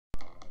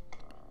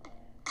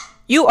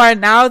You are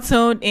now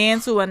tuned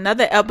in to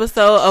another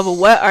episode of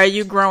What Are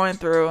You Growing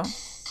Through?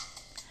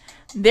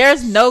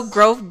 There's no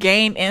growth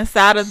gained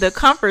inside of the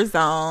comfort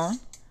zone.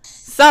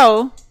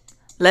 So,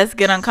 let's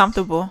get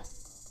uncomfortable.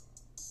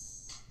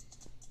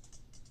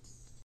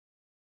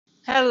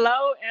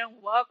 Hello and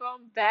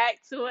welcome back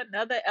to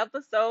another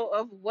episode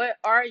of What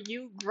Are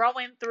You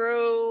Growing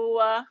Through?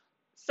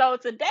 So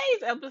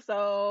today's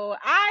episode,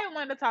 I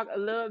want to talk a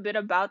little bit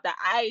about the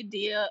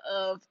idea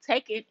of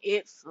taking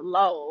it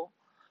slow.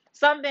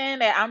 Something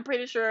that I'm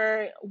pretty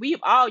sure we've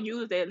all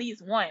used at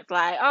least once.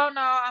 Like, oh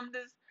no,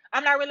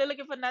 I'm not really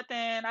looking for nothing.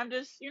 I'm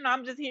just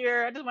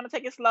here. I just want to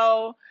take it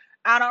slow.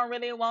 I don't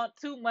really want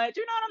too much.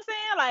 You know what I'm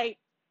saying? Like,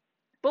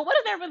 but what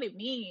does that really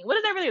mean? What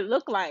does that really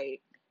look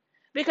like?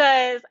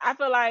 Because I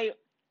feel like,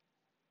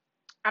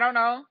 I don't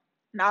know.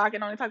 Now I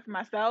can only talk for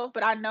myself,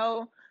 but I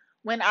know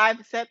when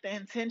I've set the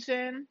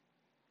intention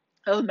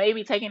of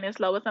maybe taking it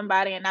slow with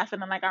somebody and not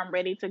feeling like I'm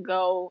ready to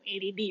go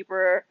any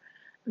deeper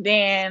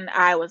than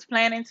I was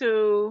planning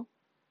to,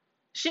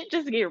 shit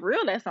just get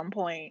real at some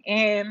point.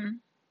 And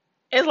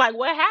it's like,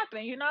 what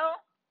happened, you know?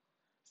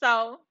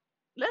 So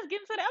let's get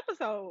into the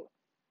episode.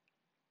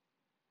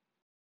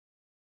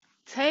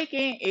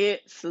 Taking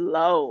it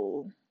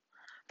slow.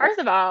 First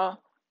of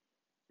all,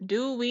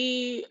 do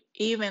we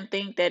even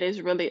think that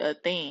is really a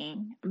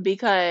thing?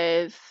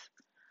 Because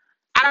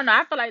I don't know.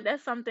 I feel like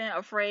that's something,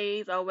 a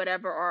phrase or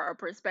whatever, or a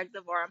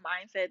perspective or a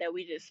mindset that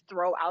we just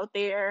throw out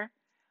there.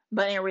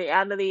 But in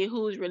reality,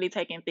 who's really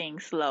taking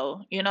things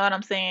slow? You know what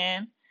I'm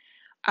saying?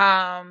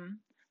 Um,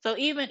 so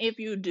even if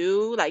you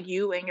do, like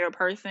you and your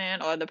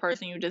person or the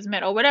person you just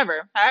met or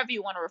whatever, however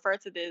you want to refer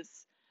to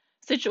this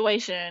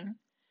situation,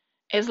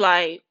 it's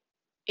like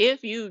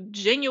if you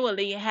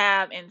genuinely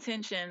have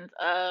intentions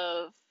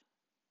of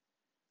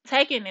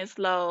taking it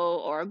slow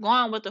or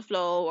going with the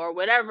flow or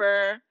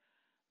whatever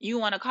you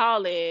want to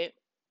call it.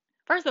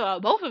 First of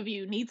all, both of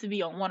you need to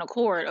be on one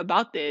accord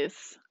about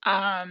this.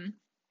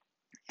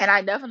 And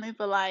I definitely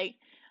feel like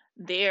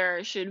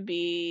there should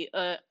be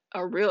a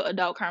real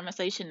adult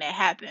conversation that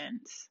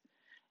happens.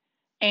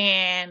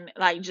 And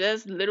like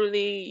just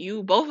literally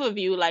you both of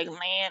you like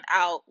laying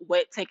out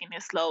what taking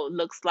it slow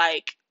looks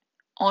like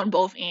on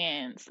both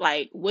ends.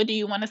 Like what do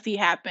you want to see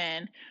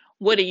happen?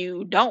 What do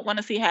you don't want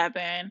to see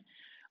happen?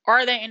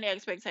 Are there any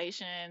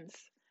expectations?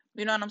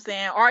 You know what I'm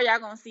saying? Are y'all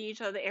gonna see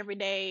each other every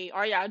day?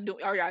 Are y'all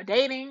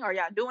dating? Are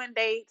y'all doing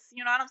dates?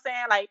 You know what I'm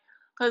saying? Like,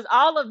 cause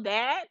all of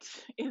that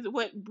is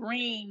what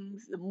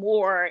brings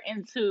more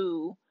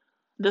into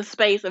the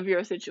space of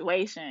your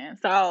situation.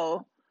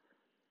 So,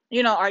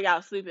 are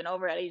y'all sleeping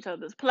over at each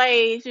other's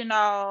place?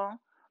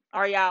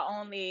 Are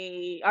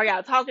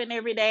y'all talking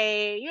every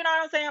day? You know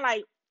what I'm saying?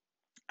 Like,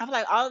 I feel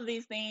like all of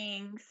these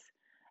things,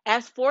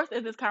 as forced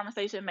as this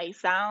conversation may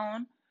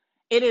sound,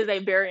 it is a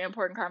very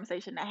important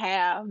conversation to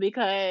have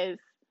because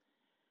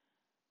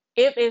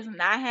if it's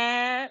not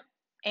had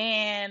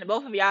and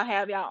both of y'all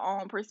have your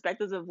own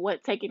perspectives of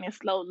what taking it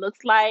slow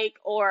looks like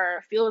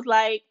or feels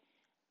like,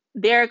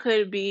 there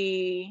could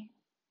be,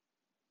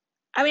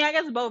 I mean, I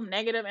guess both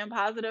negative and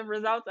positive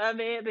results of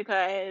it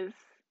because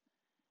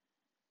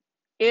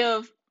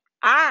if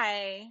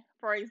I,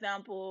 for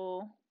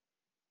example,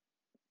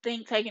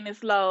 think taking it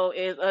slow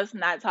is us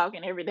not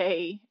talking every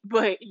day,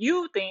 but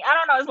you think, I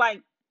don't know, it's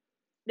like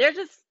there's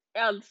just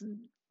a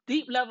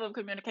deep level of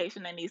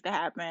communication that needs to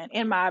happen,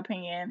 in my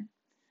opinion.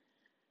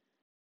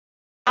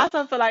 I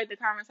also feel like the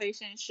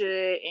conversation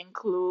should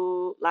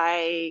include,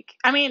 like,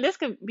 I mean, this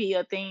could be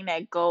a thing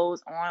that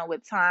goes on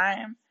with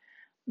time,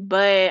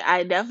 but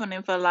I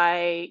definitely feel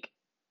like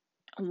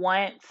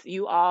once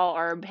you all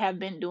are have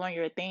been doing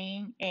your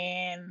thing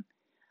and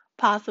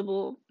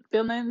possible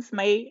feelings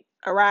may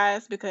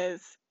arise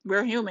because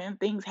we're human,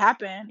 things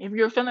happen. If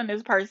you're feeling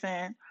this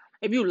person,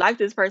 if you like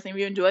this person, if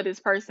you enjoy this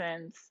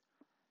person's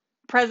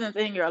presence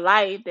in your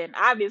life, then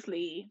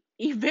obviously,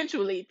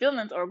 eventually,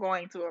 feelings are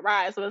going to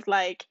arise. So it's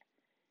like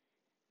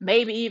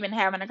maybe even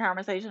having a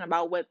conversation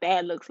about what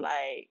that looks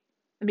like.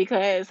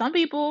 Because some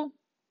people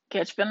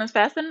catch feelings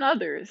faster than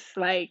others.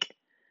 Like,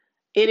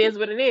 it is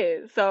what it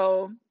is.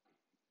 So,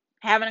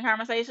 having a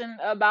conversation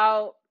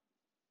about,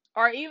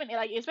 or even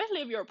like,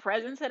 especially if you're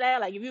present to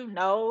that, like if you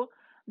know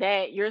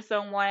that you're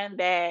someone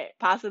that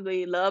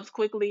possibly loves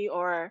quickly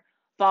or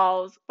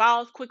falls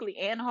quickly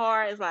and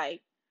hard, it's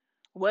like,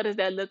 what does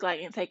that look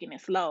like in taking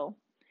it slow?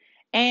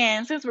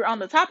 And since we're on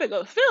the topic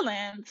of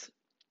feelings,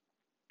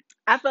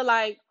 I feel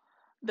like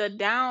the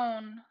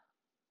down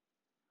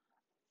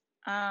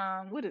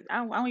what is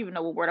I don't even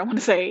know what word I want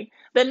to say.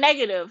 The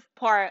negative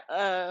part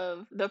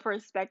of the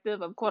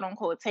perspective of quote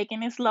unquote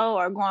taking it slow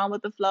or going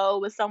with the flow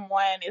with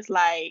someone is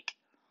like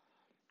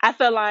I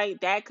feel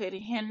like that could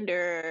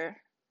hinder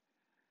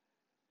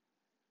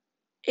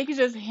it could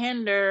just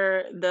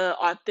hinder the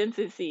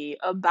authenticity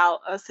about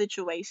a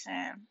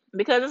situation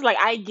because it's like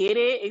I get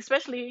it,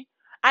 especially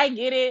I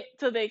get it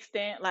to the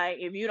extent like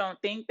if you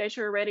don't think that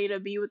you're ready to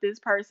be with this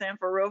person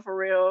for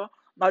real,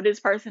 or this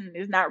person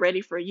is not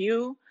ready for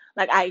you,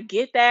 like I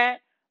get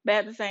that, but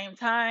at the same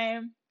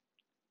time,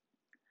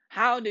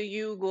 how do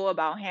you go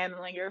about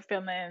handling your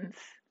feelings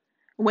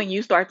when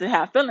you start to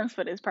have feelings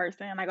for this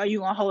person. Like, are you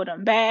gonna hold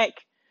them back?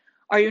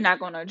 Are you not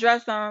gonna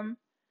address them?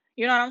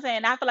 You know what I'm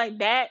saying? I feel like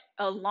that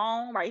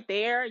alone right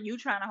there, you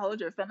trying to hold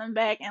your feelings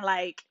back and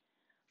like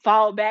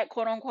fall back,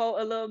 quote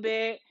unquote, a little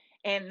bit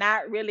and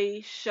not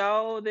really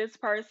show this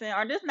person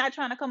or just not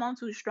trying to come on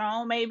too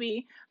strong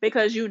maybe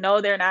because you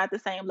know they're not at the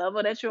same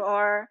level that you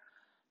are.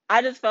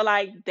 I just feel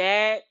like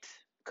that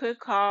could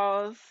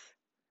cause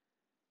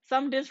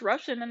some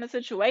disruption in the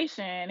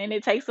situation and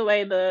it takes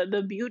away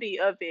the beauty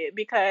of it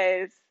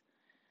because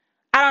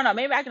I don't know,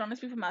 maybe I can only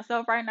speak for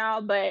myself right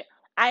now, but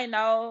I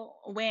know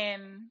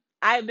when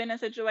I've been in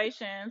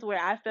situations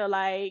where I feel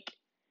like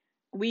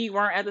we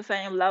weren't at the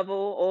same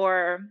level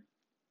or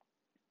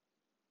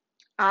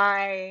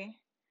I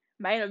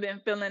might have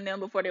been feeling them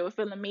before they were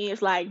feeling me.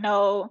 It's like,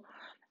 no,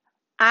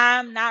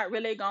 I'm not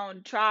really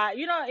gonna try.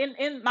 You know,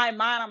 in my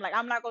mind, I'm like,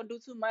 I'm not gonna do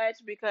too much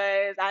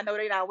because I know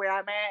they're not where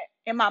I'm at.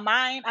 In my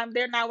mind,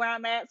 they're not where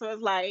I'm at, so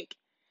it's like,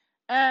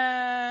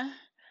 uh,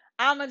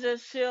 I'ma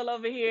just chill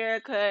over here,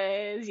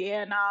 cause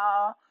yeah,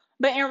 no.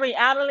 But in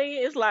reality,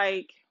 it's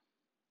like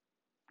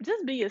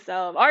just be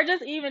yourself, or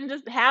just even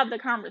just have the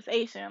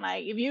conversation.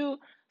 Like if you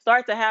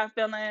start to have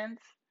feelings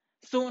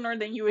sooner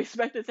than you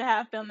expected to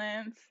have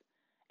feelings,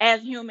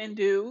 as humans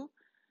do,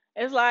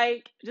 it's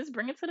like just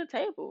bring it to the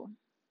table.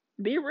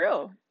 Be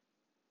real,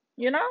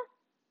 you know?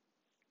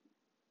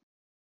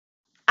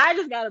 I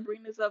just gotta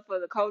bring this up for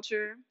the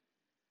culture.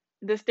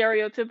 The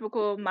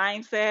stereotypical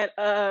mindset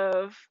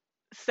of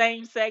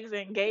same sex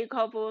and gay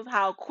couples,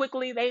 how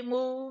quickly they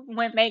move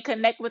when they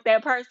connect with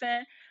that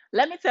person.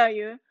 Let me tell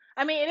you,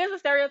 I mean, it is a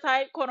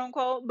stereotype, quote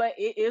unquote, but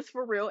it is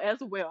for real as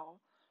well.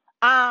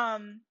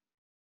 Um,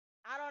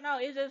 I don't know.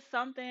 It's just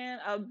something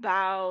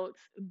about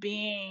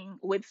being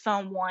with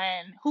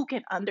someone who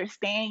can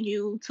understand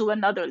you to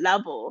another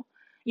level.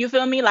 You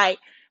feel me? Like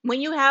when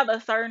you have a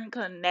certain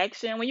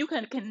connection, when you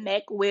can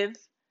connect with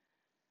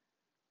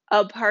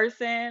a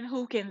person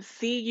who can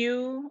see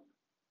you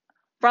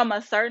from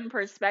a certain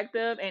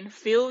perspective and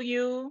feel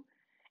you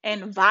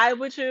and vibe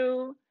with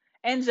you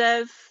and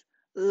just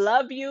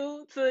love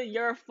you to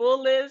your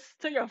fullest,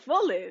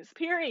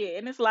 period.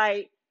 And it's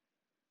like,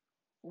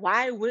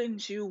 why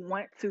wouldn't you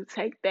want to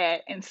take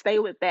that and stay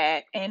with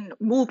that and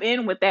move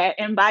in with that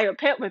and buy a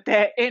pet with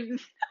that and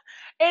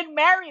and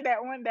marry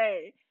that one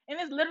day? And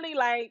it's literally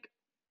like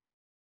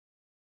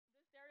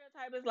the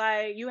stereotype is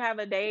like you have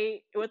a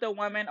date with a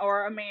woman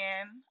or a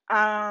man,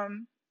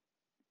 and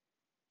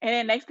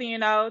then next thing you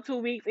know, 2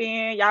 weeks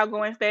in, y'all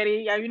going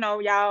steady.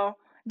 Y'all, y'all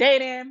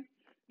dating,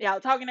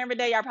 y'all talking every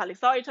day. Y'all probably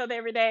saw each other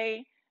every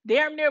day.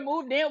 Damn near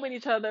moved in with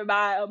each other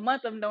by a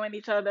month of knowing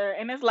each other.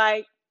 And it's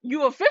like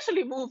you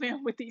officially move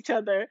in with each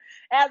other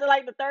after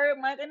like the third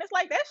month. And it's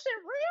like that shit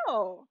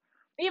real.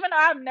 Even though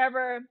I've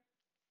never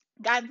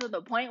gotten to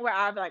the point where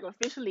I've like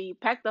officially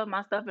packed up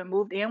my stuff and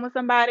moved in with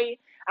somebody,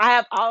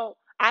 I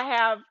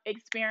have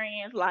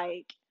experienced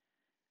like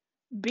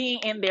being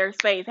in their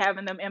space,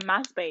 having them in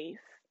my space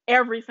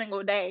every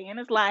single day. And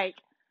it's like,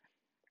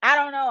 I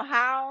don't know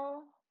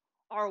how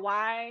or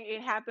why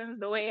it happens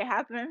the way it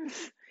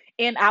happens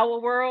in our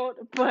world,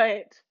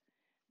 but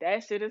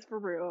that shit is for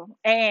real.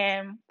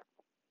 And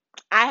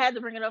I had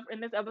to bring it up in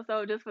this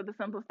episode just for the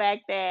simple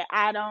fact that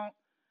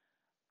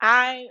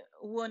I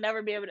will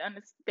never be able to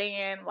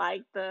understand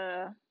like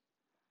the,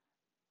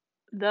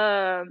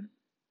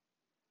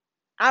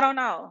 I don't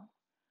know.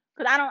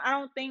 Cause I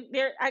don't think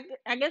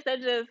I guess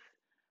that just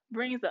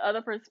brings the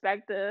other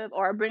perspective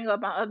or bring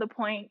up my other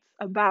points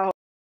about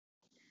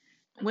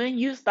when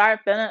you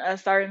start feeling a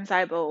certain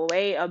type of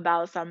way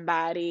about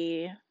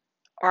somebody,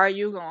 are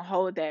you gonna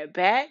hold that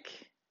back?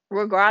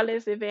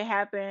 Regardless if it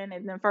happened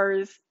in the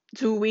first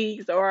 2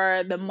 weeks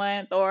or the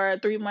month or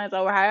 3 months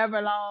or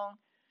however long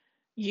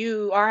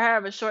you or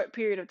however short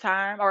period of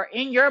time, or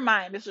in your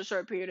mind it's a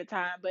short period of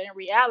time, but in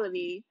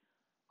reality,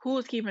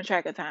 who's keeping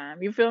track of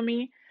time? You feel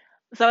me?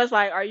 So it's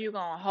like, are you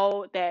gonna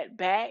hold that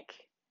back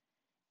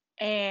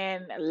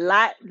and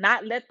not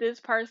let this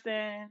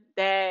person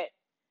that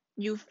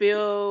you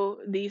feel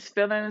these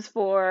feelings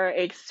for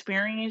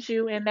experience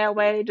you in that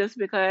way just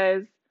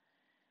because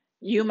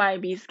you might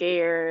be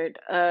scared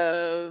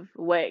of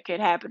what could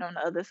happen on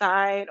the other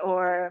side,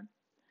 or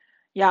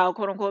y'all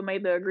quote unquote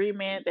made the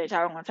agreement that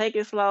y'all gonna take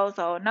it slow,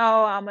 so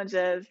no, I'm gonna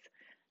just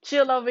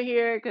chill over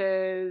here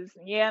because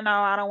yeah, no,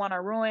 I don't want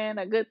to ruin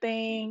a good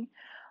thing.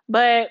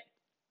 But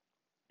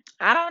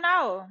I don't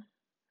know,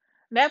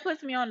 that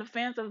puts me on the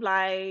fence of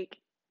like,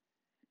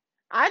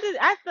 I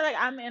feel like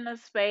I'm in a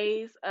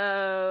space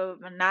of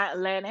not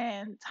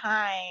letting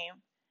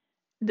time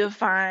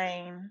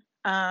define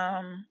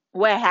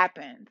what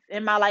happens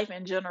in my life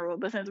in general.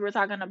 But since we're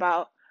talking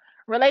about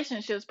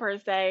relationships per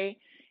se,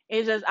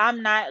 it's just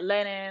I'm not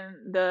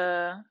letting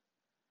the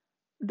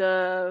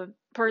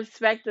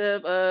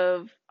perspective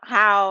of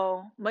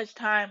how much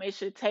time it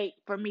should take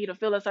for me to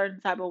feel a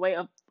certain type of way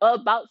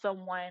about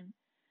someone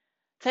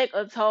take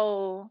a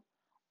toll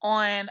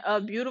on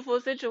a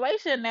beautiful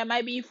situation that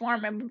might be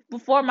forming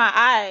before my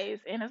eyes.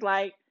 And it's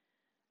like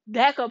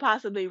that could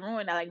possibly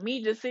ruin that. Like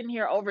me just sitting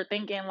here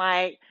overthinking,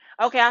 like,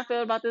 okay, I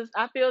feel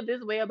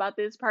this way about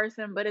this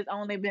person, but it's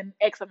only been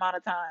X amount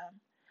of time.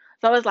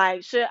 So it's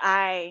like, should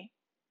I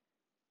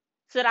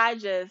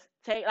just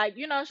take, like,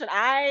 should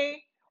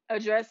I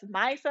address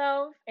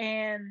myself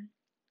and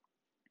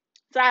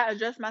should I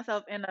address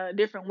myself in a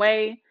different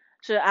way?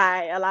 Should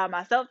I allow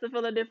myself to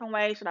feel a different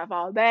way? Should I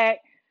fall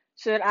back?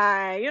 Should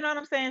I, you know what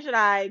I'm saying? Should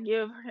I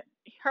give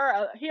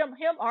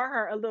him or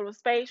her a little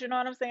space? You know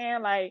what I'm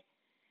saying? Like,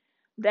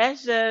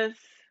 that's just,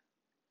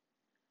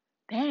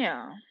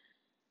 damn.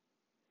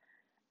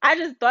 I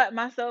just thought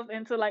myself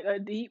into like a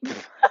deep,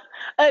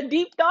 a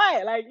deep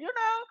thought. Like,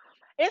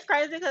 it's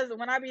crazy because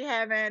when I be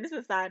having, this is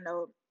a side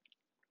note,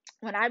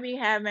 when I be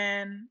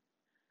having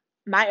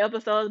my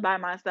episodes by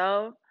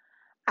myself,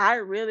 I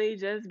really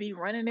just be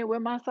running it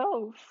with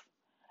myself.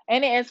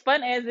 And as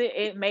fun as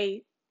it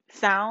may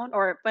sound,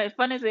 or as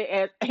fun as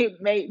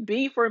it may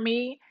be for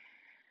me,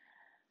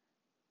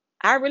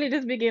 I really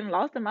just be getting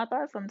lost in my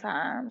thoughts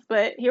sometimes.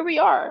 But here we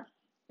are,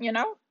 you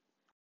know?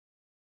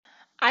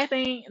 I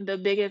think the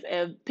biggest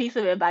piece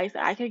of advice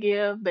that I could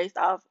give based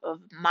off of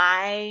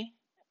my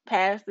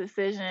past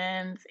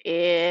decisions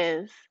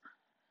is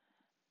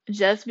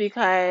just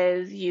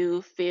because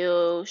you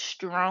feel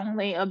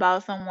strongly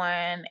about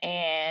someone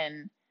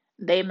and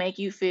they make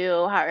you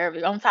feel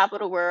however on top of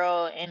the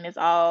world and it's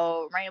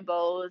all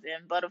rainbows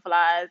and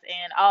butterflies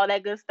and all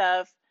that good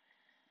stuff,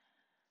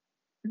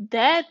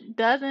 that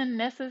doesn't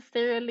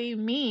necessarily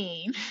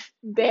mean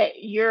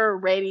that you're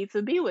ready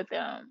to be with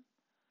them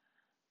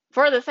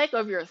for the sake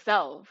of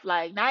yourself,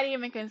 like not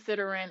even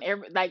considering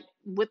like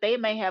what they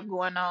may have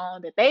going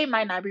on that they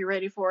might not be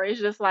ready for.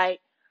 It's just like,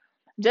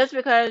 just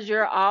because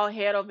you're all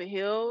head over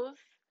heels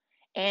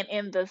and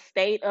in the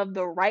state of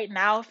the right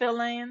now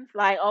feelings,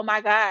 like, oh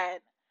my God,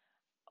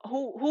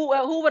 who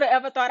would have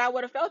ever thought I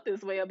would have felt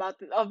this way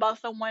about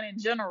someone in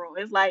general?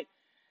 It's like,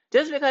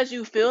 just because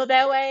you feel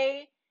that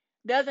way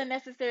doesn't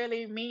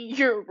necessarily mean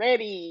you're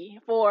ready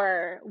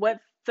for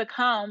what's to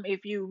come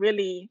if you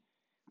really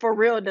for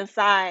real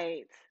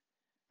decide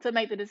to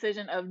make the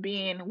decision of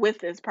being with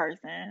this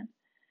person.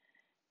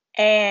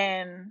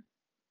 And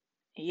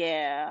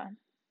yeah,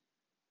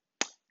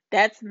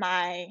 that's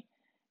my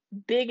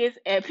biggest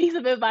piece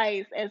of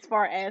advice as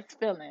far as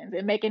feelings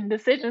and making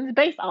decisions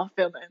based off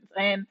feelings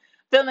and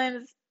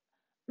feelings,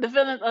 the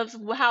feelings of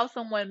how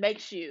someone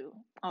makes you.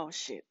 Oh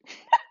shit.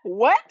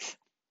 What?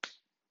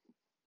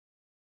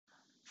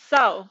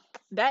 So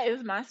that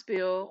is my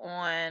spiel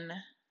on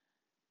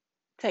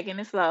taking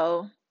it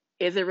slow.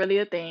 Is it really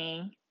a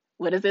thing?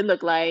 What does it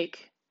look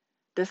like?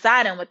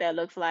 Deciding what that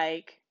looks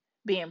like,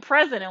 being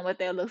present in what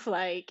that looks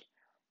like.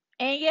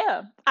 And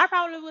yeah, I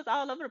probably was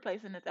all over the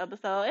place in this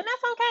episode, and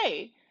that's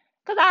okay.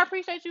 Because I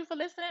appreciate you for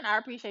listening. I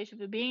appreciate you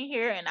for being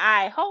here, and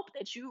I hope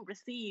that you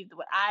received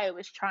what I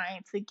was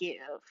trying to give.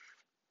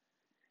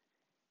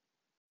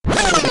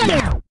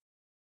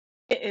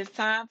 It is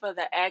time for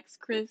the Ask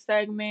Chris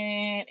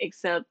segment,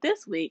 except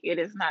this week it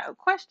is not a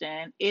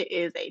question, it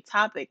is a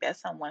topic that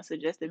someone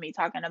suggested me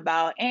talking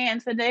about.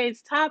 And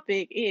today's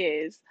topic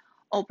is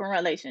open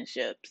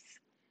relationships.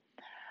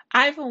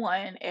 I, for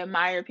one,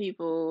 admire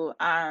people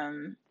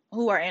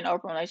who are in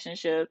open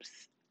relationships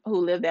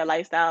who live that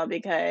lifestyle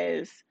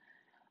because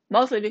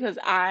mostly because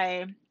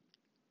I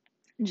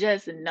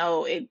just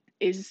know it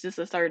is just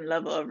a certain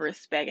level of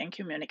respect and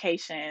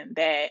communication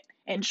that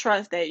and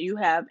trust that you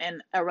have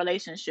in a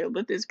relationship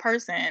with this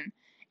person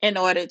in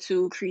order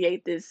to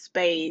create this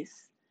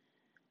space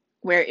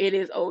where it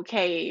is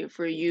okay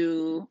for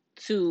you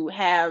to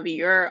have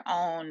your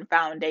own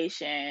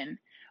foundation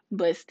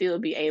but still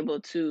be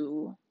able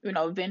to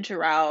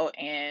venture out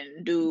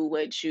and do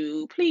what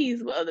you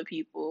please with other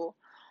people.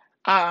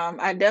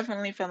 I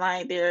definitely feel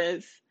like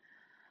there's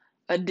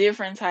a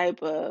different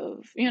type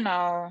of just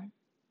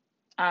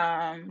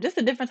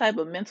a different type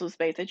of mental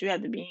space that you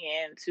have to be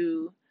in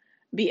to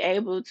be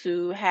able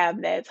to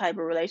have that type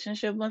of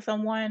relationship with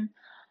someone.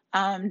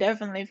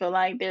 Definitely feel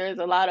like there's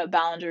a lot of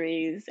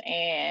boundaries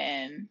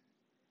and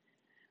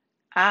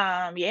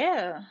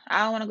yeah,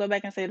 I don't want to go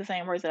back and say the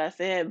same words that I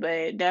said,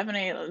 but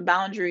definitely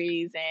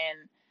boundaries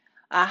and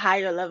a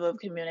higher level of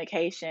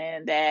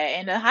communication that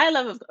and a high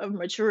level of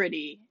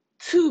maturity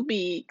to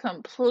be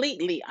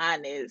completely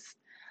honest.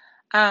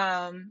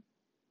 Um,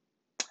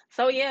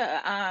 so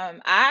yeah,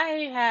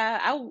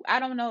 I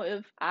don't know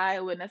if I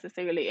would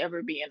necessarily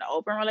ever be in an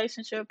open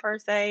relationship per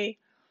se.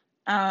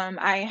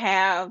 I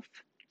have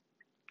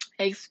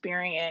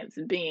experience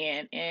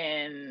being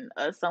in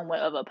a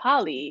somewhat of a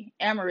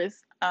polyamorous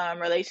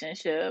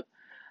relationship.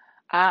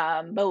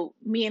 But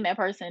me and that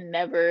person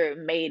never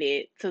made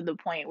it to the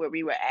point where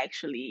we were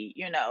actually,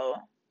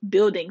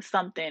 building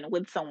something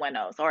with someone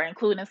else or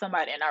including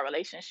somebody in our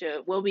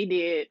relationship. What we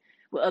did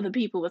with other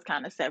people was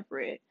kind of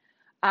separate.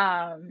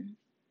 Um,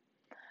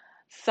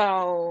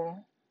 so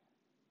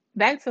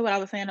back to what I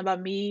was saying about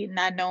me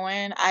not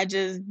knowing, I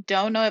just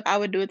don't know if I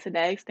would do it to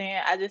that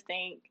extent. I just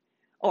think,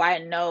 or I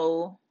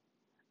know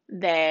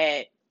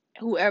that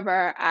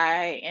whoever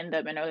I end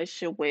up in a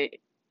relationship with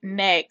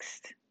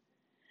next,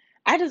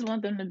 I just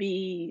want them to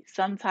be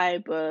some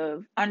type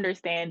of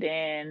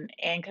understanding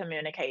and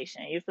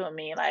communication. You feel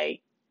me?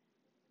 Like,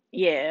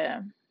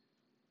 yeah.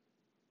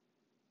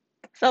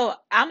 So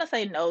I'm gonna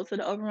say no to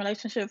the open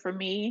relationship for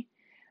me,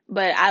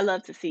 but I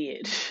love to see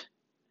it,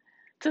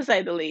 to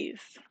say the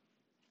least.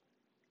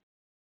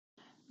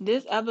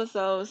 This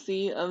episode,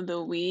 Seed of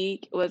the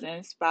Week, was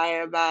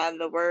inspired by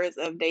the words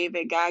of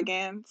David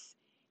Goggins.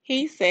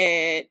 He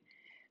said,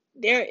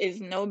 there is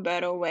no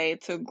better way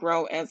to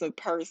grow as a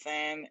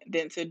person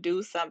than to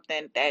do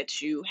something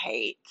that you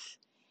hate.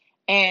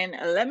 And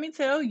let me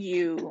tell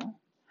you,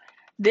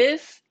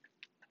 this,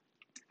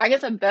 I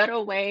guess, a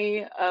better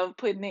way of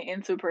putting it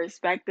into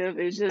perspective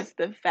is just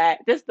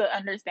just the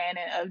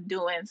understanding of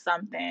doing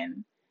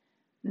something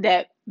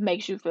that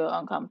makes you feel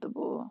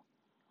uncomfortable.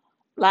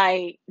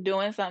 Like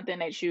doing something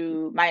that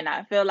you might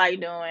not feel like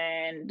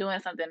doing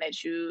something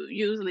that you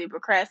usually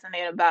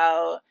procrastinate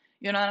about,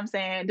 you know what I'm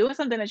saying? Doing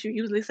something that you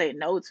usually say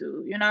no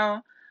to, you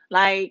know?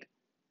 Like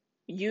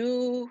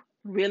you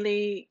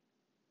really,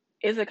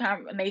 it's a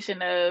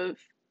combination of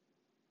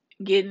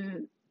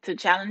getting to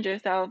challenge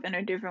yourself in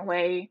a different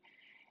way.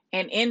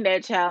 And in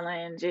that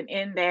challenge and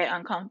in that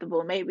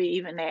uncomfortable, maybe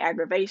even that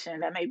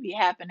aggravation that may be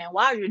happening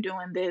while you're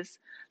doing this,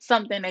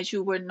 something that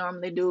you wouldn't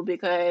normally do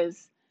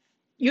because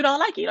you don't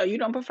like it or you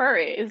don't prefer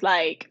it. It's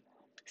like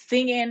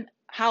seeing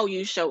how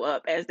you show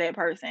up as that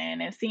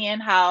person and seeing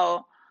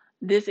how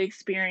this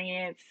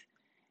experience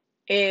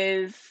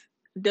is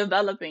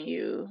developing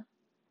you,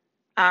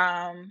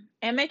 and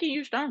making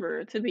you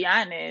stronger, to be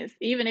honest,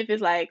 even if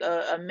it's like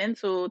a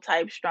mental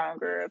type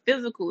stronger,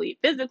 physically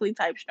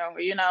type stronger,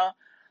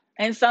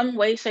 in some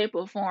way, shape,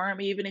 or form,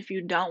 even if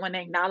you don't want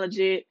to acknowledge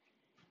it,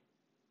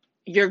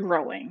 you're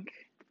growing.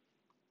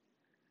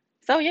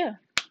 So yeah,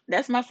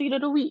 that's my seed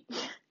of the week.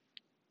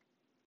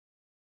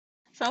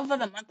 So for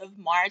the month of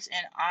March,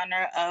 in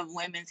honor of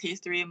Women's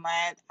History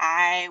Month,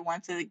 I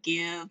want to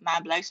give my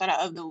Black Shout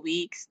Out of the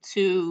Weeks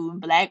to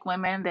Black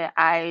women that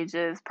I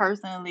just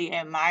personally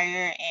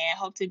admire and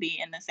hope to be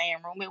in the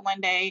same room with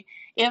one day,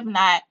 if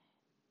not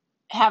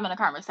having a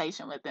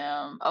conversation with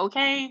them.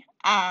 Okay.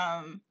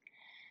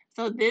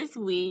 So this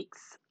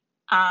week's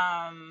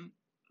um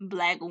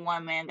Black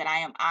woman that I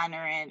am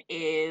honoring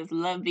is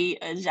Lovey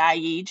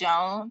Ajayi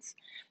Jones.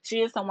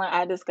 She is someone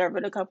I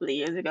discovered a couple of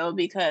years ago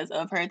because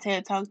of her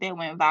TED Talk that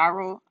went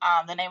viral.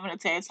 The name of the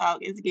TED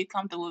Talk is Get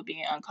Comfortable with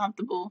Being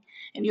Uncomfortable.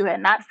 If you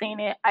had not seen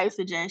it, I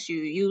suggest you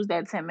use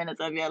that 10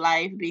 minutes of your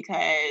life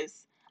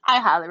because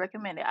I highly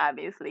recommend it,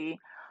 obviously.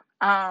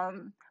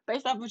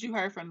 Based off what you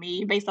heard from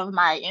me, based off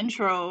my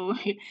intro,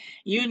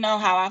 you know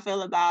how I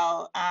feel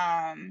about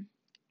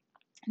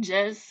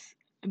just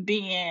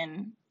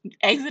being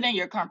exiting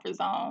your comfort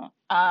zone,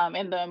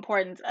 and the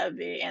importance of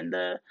it and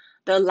the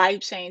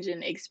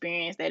life-changing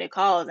experience that it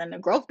causes and the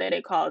growth that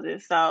it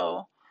causes.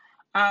 So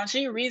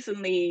she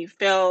recently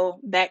fell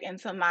back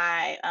into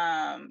my,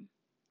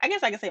 I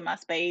guess I could say my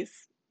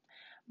space,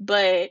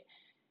 but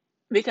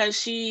because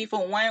she,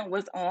 for one,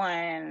 was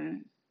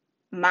on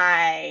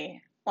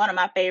my one of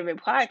my favorite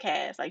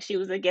podcasts. Like she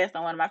was a guest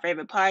on one of my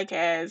favorite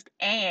podcasts,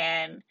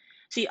 and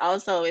she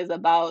also is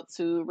about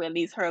to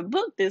release her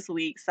book this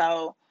week.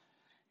 So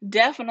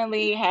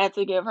definitely had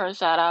to give her a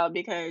shout out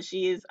because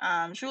she is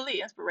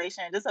truly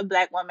inspiration. Just a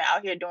Black woman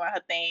out here doing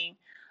her thing,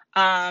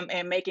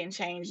 and making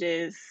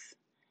changes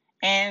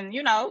and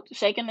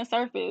shaking the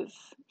surface.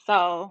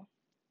 So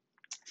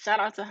shout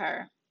out to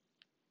her.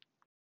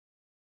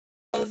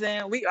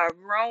 We are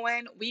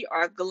growing, we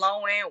are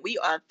glowing, we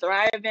are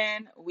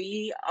thriving,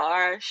 we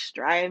are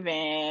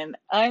striving.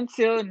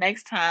 Until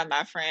next time,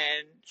 my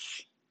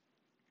friends.